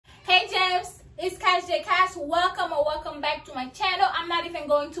It's Cash J Cash. Welcome or welcome back to my channel. I'm not even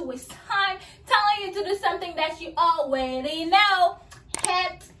going to waste time telling you to do something that you already know.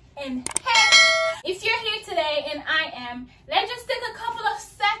 Head and head. If you're here today and I am, let's just take a couple of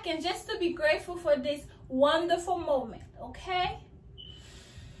seconds just to be grateful for this wonderful moment, okay?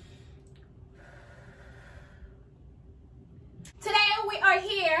 Today we are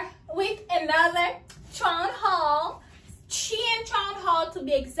here with another Tron haul, SHEIN Tron haul to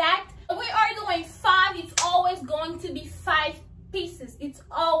be exact. We are doing 5. It's always going to be 5 pieces. It's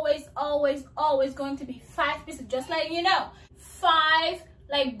always going to be 5 pieces. Just letting you know, 5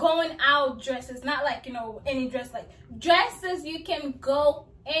 like going out dresses, not like, you know, any dress, like dresses you can go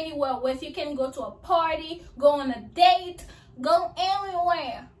anywhere with. You can go to a party, go on a date, go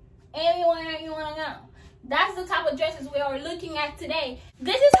anywhere you want to go. That's the type of dresses we are looking at today.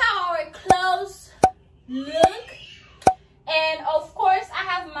 This is how our clothes look, and of course I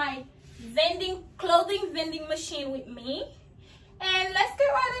have my clothing vending machine with me, and let's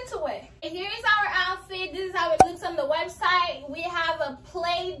get right into it. Here is our outfit. This is how it looks on the website. We have a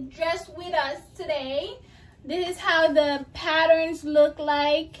Plaid dress with us today. This is how the patterns look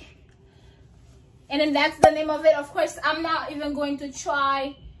like, and then that's the name of it. Of course, I'm not even going to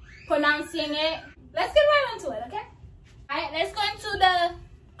try pronouncing it. Let's get right into it, okay? All right, let's go into the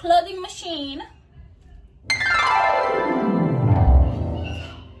clothing machine.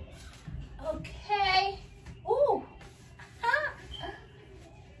 Okay. Ooh.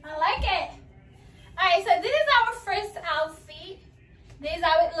 I like it. All right, so this is our first outfit. This is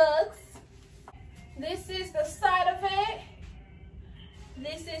how it looks. This is the side of it.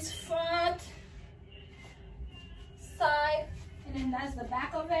 This is front, side, and then that's the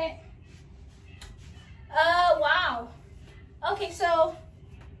back of it. Wow. Okay, so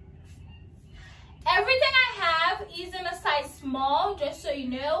everything I have is in a size small, just so you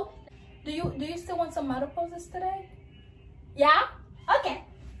know. Do you still want some model poses today? Yeah? Okay.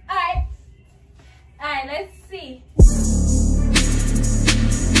 Alright, let's see.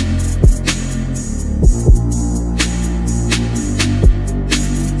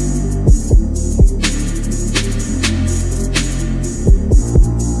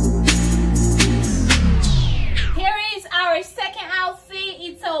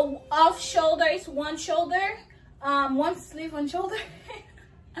 Off shoulder, it's one shoulder, one sleeve, one shoulder.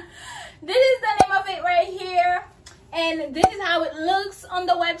 This is the name of it right here, and this is how it looks on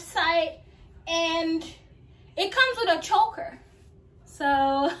the website, and it comes with a choker.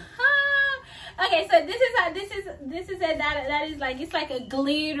 So okay, so this is how this is it. That is like, it's like a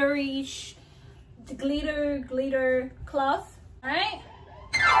glitter cloth. All right.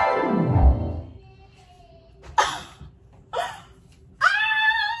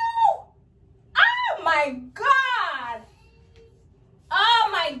 My God! Oh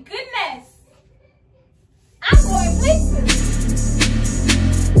my goodness! I'm going places.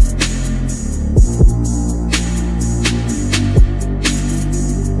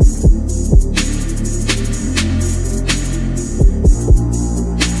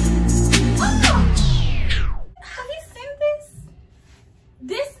 Oh! Have you seen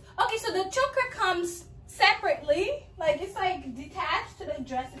this? Okay, so the choker comes separately, like it's like detached to the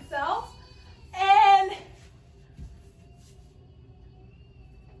dress itself. And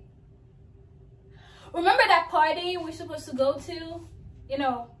remember that party we're supposed to go to, you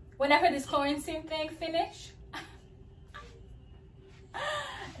know, whenever this quarantine thing finish?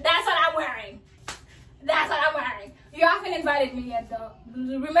 That's what I'm wearing. That's what I'm wearing. You haven't invited me yet though.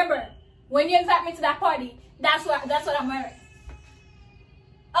 Remember, when you invite me to that party, that's what I'm wearing.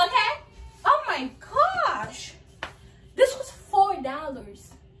 Okay? Oh my gosh. This was $4.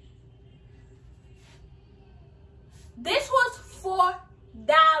 This was $4.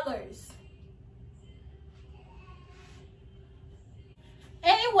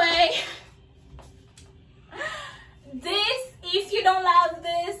 Anyway, this, if you don't love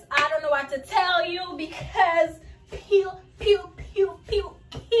this, I don't know what to tell you, because pew, pew, pew, pew,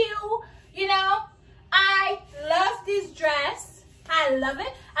 pew. You know, I love this dress. I love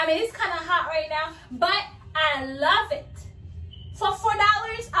it. I mean, it's kind of hot right now, but I love it. For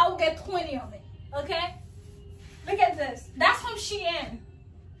 $4, I will get 20 of it, okay? Look at this. That's from SHEIN.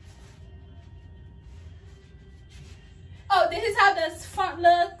 Oh, this is how this front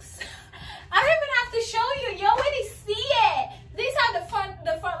looks. I don't even have to show you. You already see it. This is how the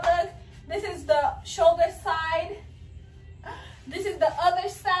front look. This is the shoulder side. This is the other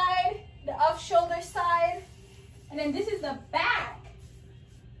side, the off shoulder side. And then this is the back.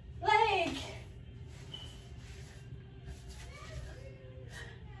 Like,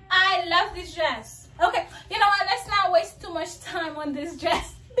 I love this dress. Okay, you know what? Let's not waste too much time on this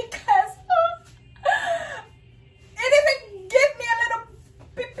dress because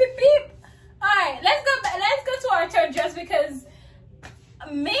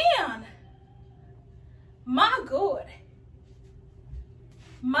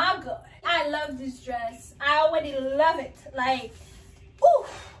My God, I love this dress. I already love it. Like, ooh.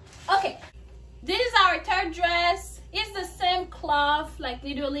 Okay, this is our third dress. It's the same cloth, like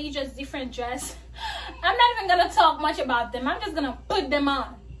literally just different dress. I'm not even gonna talk much about them. I'm just gonna put them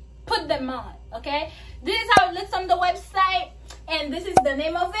on. Put them on, okay? This is how it looks on the website, and this is the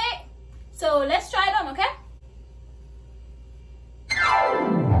name of it. So let's try it on, okay?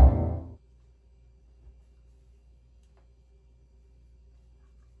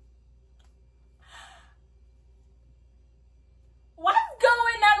 What's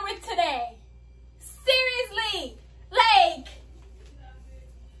going on with today? Seriously, like,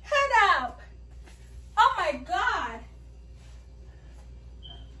 head up. Oh my God.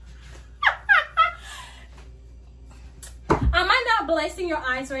 Am I not blessing your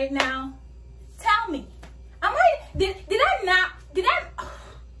eyes right now? Tell me. Am I, did I not,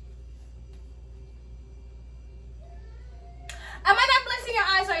 am I not blessing your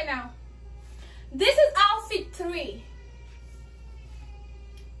eyes right now? This is outfit 3.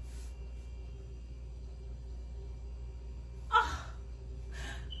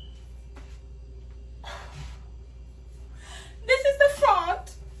 This is the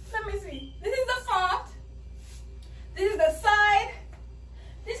front. Let me see. This is the front. This is the side.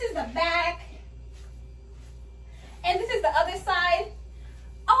 This is the back. And this is the other side.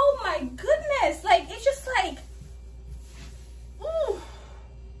 Oh my goodness. Like, it's just like, ooh.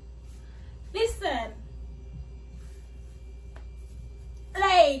 Listen.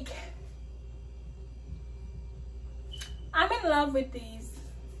 Like, I'm in love with these.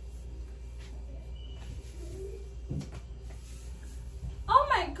 Oh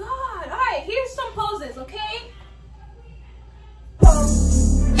my God. All right, here's some poses, okay?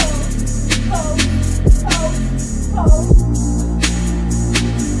 Pose, pose, pose, pose, pose.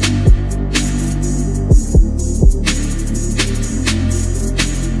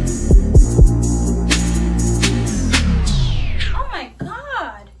 Oh my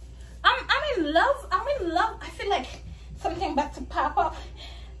God. I'm in love. I'm in love. I feel like something about to pop up.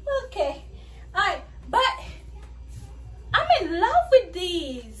 Okay. All right, but I'm in love with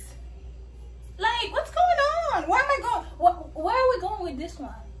these. Like, what's going on? Where am I going? Where are we going with this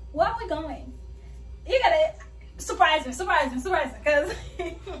one? Where are we going? You gotta surprise me, because where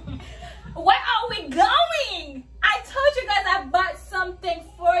are we going? I told you guys I bought something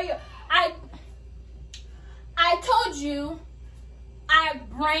for you. I told you I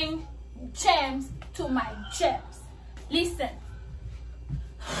bring gems to my gems. Listen.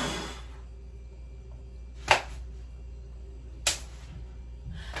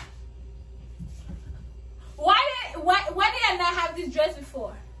 Why did I not have this dress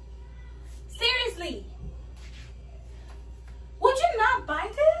before? Seriously. Would you not buy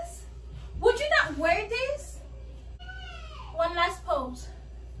this? Would you not wear this? One last pose.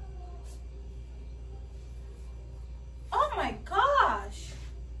 Oh my gosh.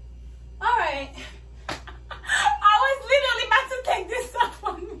 All right. I was literally about to take this off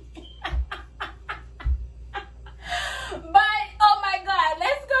on me. But oh my God,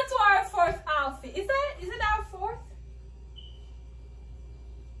 let's go to our fourth outfit. Is it our fourth?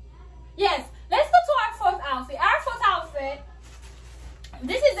 Yes, let's go to our fourth outfit. Our fourth outfit,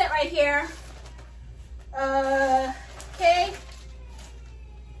 this is it right here. Okay.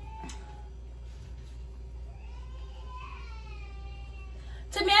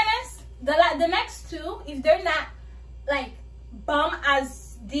 To be honest, the next two, if they're not like bomb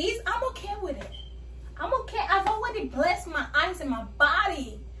as these, I'm okay with it. I'm okay. I've already blessed my eyes and my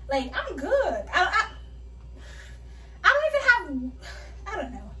body. Like, I'm good. I don't even have, I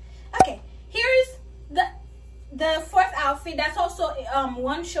don't know. Okay, here's the fourth outfit. That's also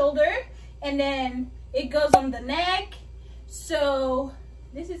one shoulder, and then it goes on the neck. So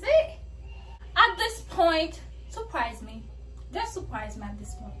this is it. At this point, surprise me. Just surprise me at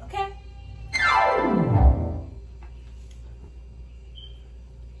this point, okay?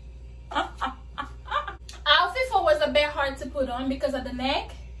 Outfit 4 was a bit hard to put on because of the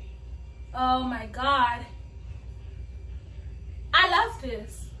neck. Oh my God. I love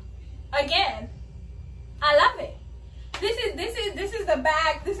this. Again, I love it. This is the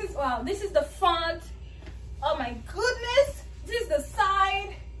back. This is the front. Oh my goodness. This is the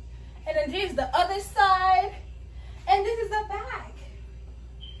side, and then this is the other side, and this is the back.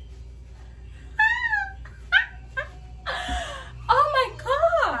 Oh my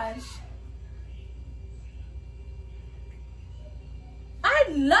gosh. I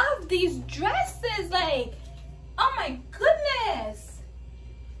love these dresses. Like, oh my goodness.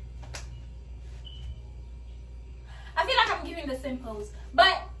 I feel like I'm giving the same pose,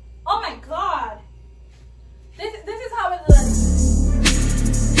 but oh my God, this is how it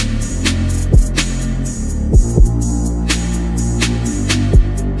looks.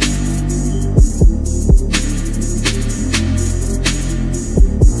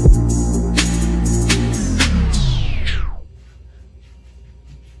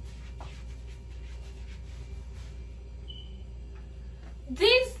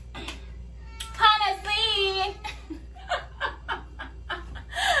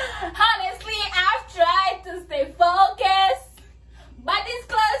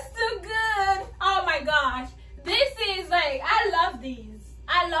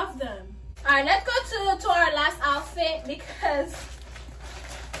 love them. All right, let's go to our last outfit because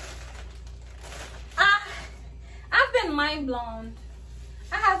I've been mind blown.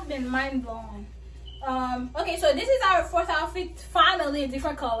 I have been mind blown. Okay, so this is our fourth outfit, finally a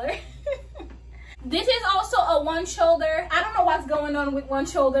different color. This is also a one shoulder. I don't know what's going on with one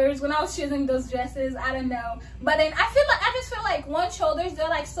shoulders when I was choosing those dresses. I don't know, but then I just feel like one shoulders, they're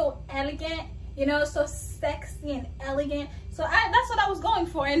like so elegant, you know, so sexy and elegant. So that's what I was going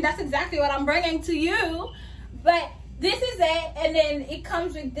for, and that's exactly what I'm bringing to you. But this is it, and then it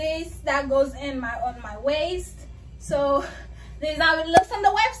comes with this that goes in on my waist. So this is how it looks on the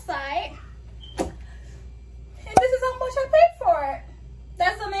website, and this is how much I paid for it.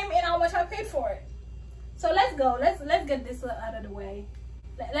 That's the name and how much I paid for it. So let's go. Let's get this out of the way.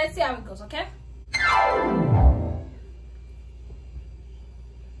 Let's see how it goes, okay?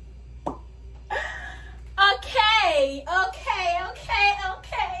 Okay.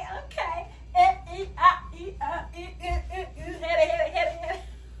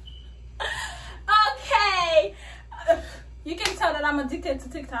 You can tell that I'm addicted to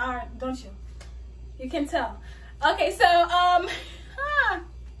TikTok, don't you? You can tell. Okay, so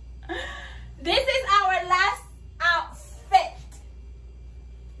this is our last outfit.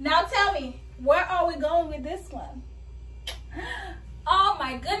 Now tell me, where are we going with this one? Oh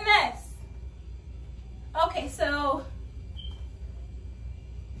my goodness. Okay, so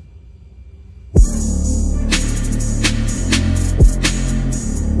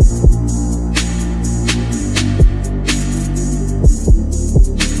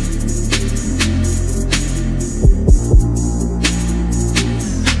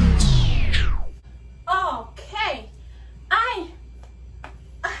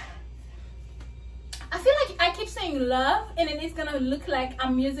love, and it is gonna look like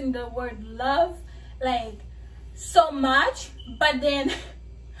I'm using the word love like so much, but then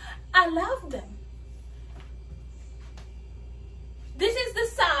I love them. This is the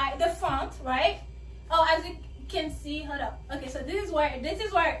side, the front, right? Oh, as you can see, hold up. Okay, so this is where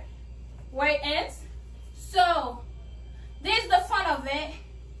it ends. So this is the front of it,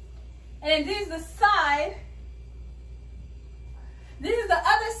 and then this is the side. This is the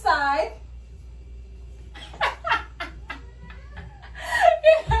other side.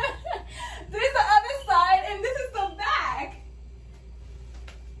 This is the other side, and this is the back.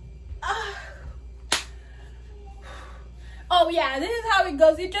 Oh yeah, this is how it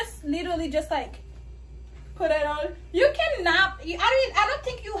goes. You just literally just like put it on. You cannot. I don't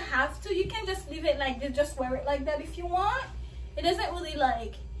think you have to. You can just leave it like this. Just wear it like that if you want. It doesn't really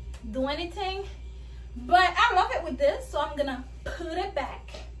like do anything. But I love it with this, so I'm gonna put it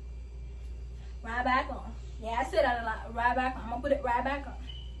back. Right back on. Yeah, I said that a lot. Right back on. I'm gonna put it right back on.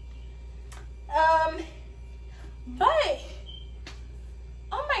 But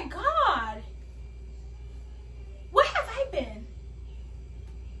oh my God, where have I been?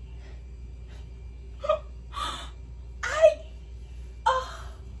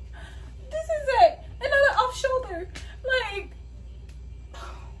 This is it. Another off shoulder. Like,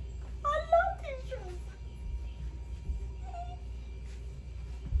 I love these dresses.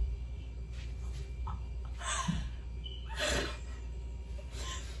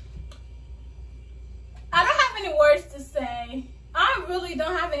 I don't have any words to say. I really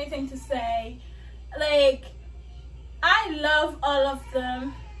don't have anything to say. Like, I love all of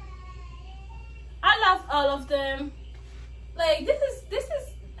them. I love all of them. Like, this is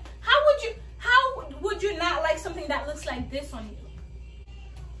how would you not like something that looks like this on you?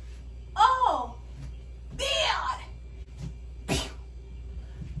 Oh, God.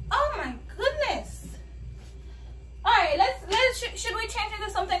 Oh my goodness. All right, should we change into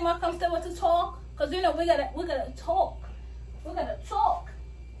something more comfortable to talk? Cause you know we gotta talk. We gotta talk.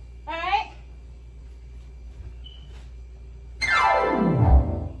 All right.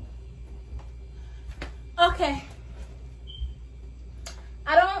 Okay.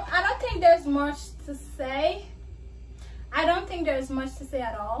 I don't think there's much to say. I don't think there's much to say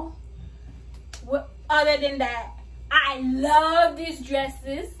at all. Other than that, I love these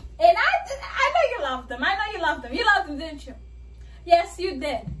dresses, and I know you love them. I know you love them. You loved them, didn't you? Yes, you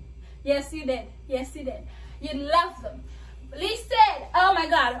did. Yes, you did. Yes, you did. You love them. Listen, oh my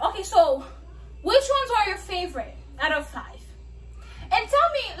God. Okay, so which ones are your favorite out of 5? And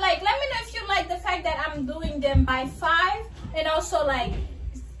tell me, like, let me know if you like the fact that I'm doing them by 5 and also like,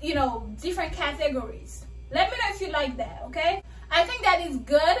 you know, different categories. Let me know if you like that, okay? I think that is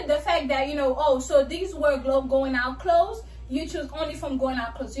good, the fact that, you know, oh, so these were going out clothes. You choose only from going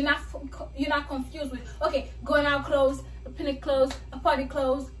out clothes. You're not confused with, okay, going out clothes, picnic clothes, a party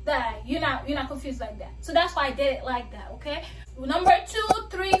clothes, that you're not confused like that. So that's why I did it like that, okay? Number 2,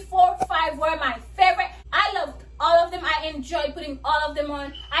 3, 4, 5 were my favorite. I loved all of them. I enjoyed putting all of them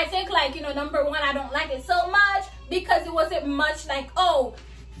on. I think, like, you know, number 1, I don't like it so much because it wasn't much like, oh,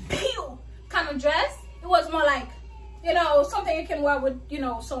 pew kind of dress. It was more like, you know, something you can wear with, you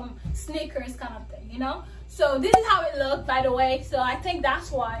know, some sneakers kind of thing, you know? So this is how it looked, by the way. So I think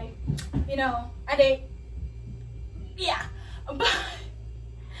that's why, you know, I did, yeah. But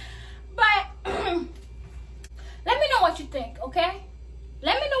let me know what you think, okay?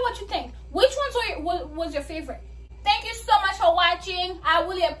 Let me know what you think. Which ones was your favorite? Thank you so much for watching. I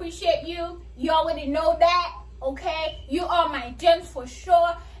really appreciate you. You already know that, okay? You are my gems for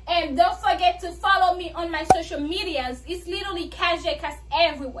sure. And don't forget to follow me on my social medias. It's literally Kajecas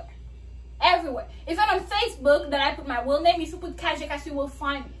everywhere. Everywhere. If you're on Facebook, that I put my real name, if you put Kajecas, you will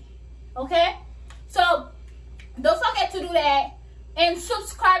find me. Okay? So don't forget to do that. And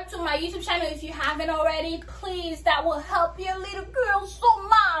subscribe to my YouTube channel if you haven't already. Please, that will help your little girl so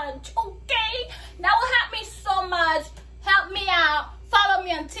much. Okay? That will help me so much. Help me out. Follow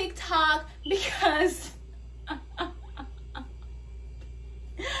me on TikTok because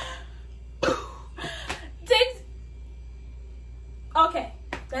okay,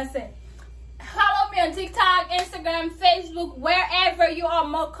 that's it. Follow me on TikTok, Instagram, Facebook, wherever you are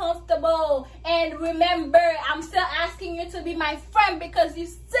more comfortable. And remember, I'm still asking you to be my friend because you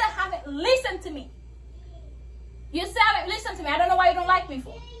still haven't listened to me. You still haven't listened to me. I don't know why you don't like me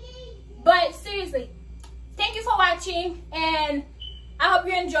for. But seriously, thank you for watching and I hope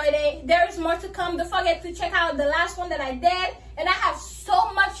you enjoyed it. There is more to come. Don't forget to check out the last one that I did. And I have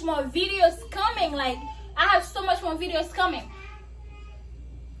so much more videos coming. Like, I have so much more videos coming.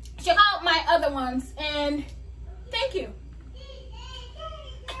 Check out my other ones. And thank you.